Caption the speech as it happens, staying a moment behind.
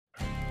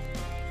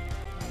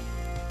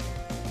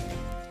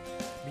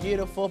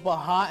Beautiful but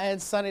hot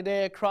and sunny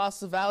day across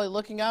the valley.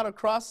 Looking out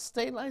across the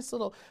state, nice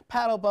little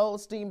paddle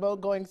boat, steamboat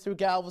going through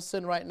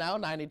Galveston right now.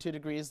 92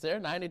 degrees there,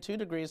 92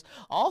 degrees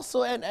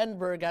also in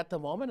Edinburgh at the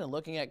moment. And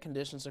looking at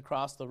conditions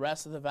across the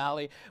rest of the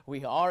valley,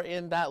 we are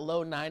in that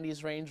low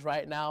 90s range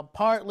right now.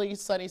 Partly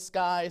sunny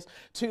skies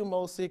to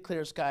mostly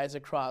clear skies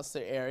across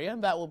the area.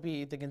 And that will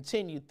be the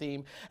continued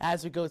theme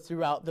as we go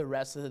throughout the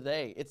rest of the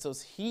day. It's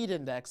those heat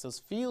index, those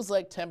feels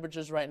like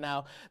temperatures right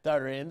now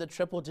that are in the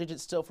triple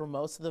digits still for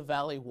most of the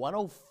valley.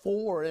 104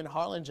 in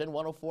Harlingen,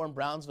 104 in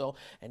Brownsville,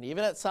 and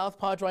even at South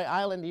Padre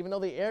Island, even though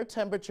the air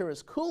temperature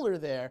is cooler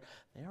there,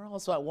 they're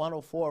also at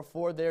 104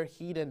 for their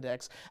heat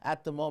index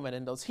at the moment.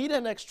 And those heat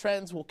index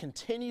trends will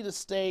continue to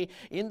stay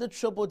in the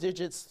triple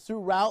digits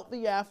throughout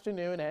the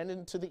afternoon and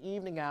into the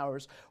evening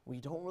hours. We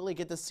don't really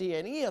get to see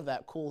any of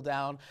that cool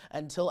down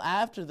until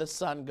after the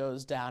sun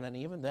goes down. And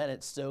even then,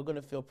 it's still going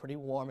to feel pretty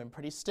warm and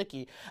pretty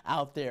sticky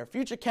out there.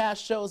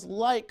 Futurecast shows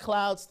light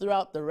clouds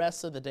throughout the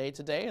rest of the day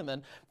today, and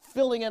then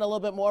filling in a little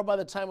bit more by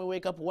the time we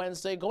wake up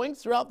Wednesday. Going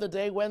throughout the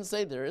day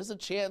Wednesday, there is a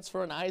chance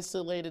for an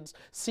isolated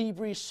sea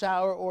breeze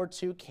shower or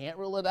two.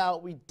 Can't rule it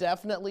out. We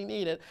definitely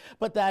need it,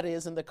 but that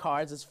is in the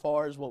cards as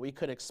far as what we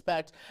could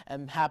expect,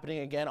 and happening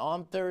again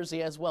on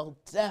Thursday as well.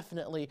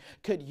 Definitely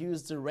could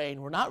use the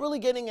rain. We're not really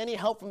getting any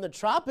help from the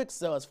tropics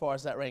though as far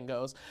as that rain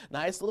goes.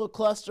 Nice little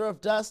cluster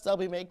of dust that'll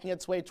be making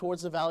its way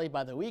towards the valley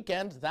by the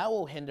weekend. That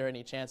will hinder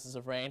any chances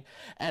of rain.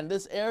 And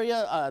this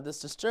area,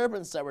 this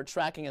disturbance that we're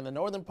tracking in the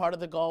northern part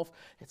of the Gulf,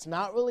 it's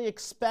not really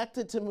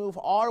expected to move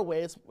our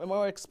way. It's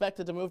more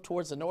expected to move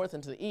towards the north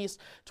and to the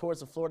east,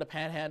 towards the Florida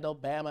Panhandle,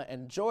 Bama,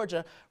 and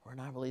Georgia. We're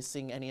not really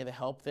seeing any of the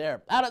help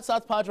there. Out at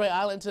South Padre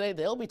Island today,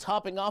 they'll be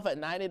topping off at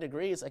 90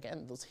 degrees.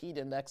 Again, those heat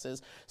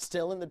indexes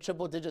still in the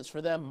triple digits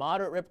for them.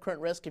 Moderate rip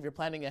current risk if you're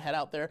planning to head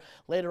out there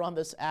later on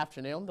this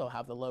afternoon. They'll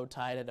have the low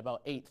tide at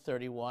about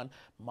 8:31.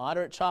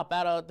 Moderate chop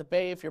out at the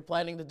bay if you're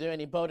planning to do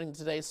any boating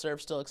today.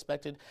 Surf still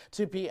expected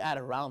to be at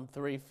around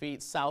 3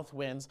 feet. South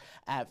winds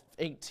at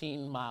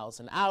 18 miles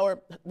an hour.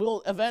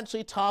 We'll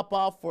eventually top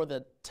off for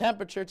the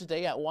temperature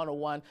today at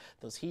 101.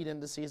 Those heat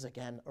indices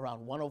again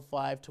around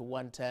 105 to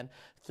 110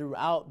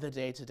 throughout the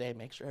day today.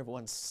 Make sure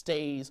everyone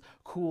stays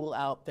cool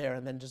out there.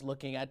 And then just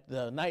looking at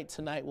the night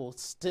tonight, will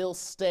still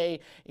stay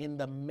in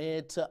the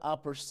mid to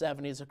upper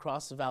 70s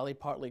across the valley.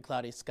 Partly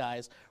cloudy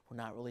skies. We're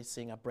not really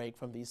seeing a break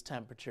from these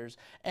temperatures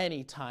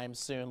anytime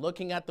soon.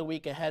 Looking at the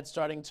week ahead,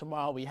 starting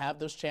tomorrow, we have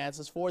those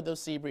chances for those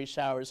sea breeze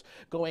showers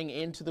going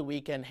into the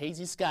weekend.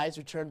 Hazy skies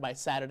return by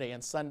Saturday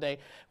and Sunday.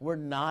 We're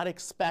not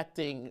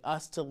expecting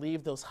us to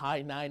leave those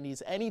high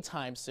 90s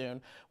anytime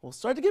soon. We'll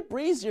start to get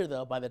breezier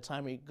though by the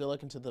time we go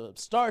look into the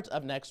start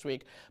of next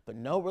week, but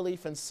no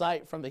relief in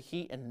sight from the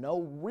heat and no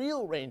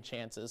real rain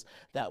chances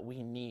that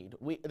we need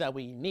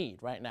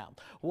right now.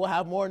 We'll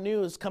have more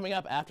news coming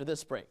up after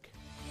this break.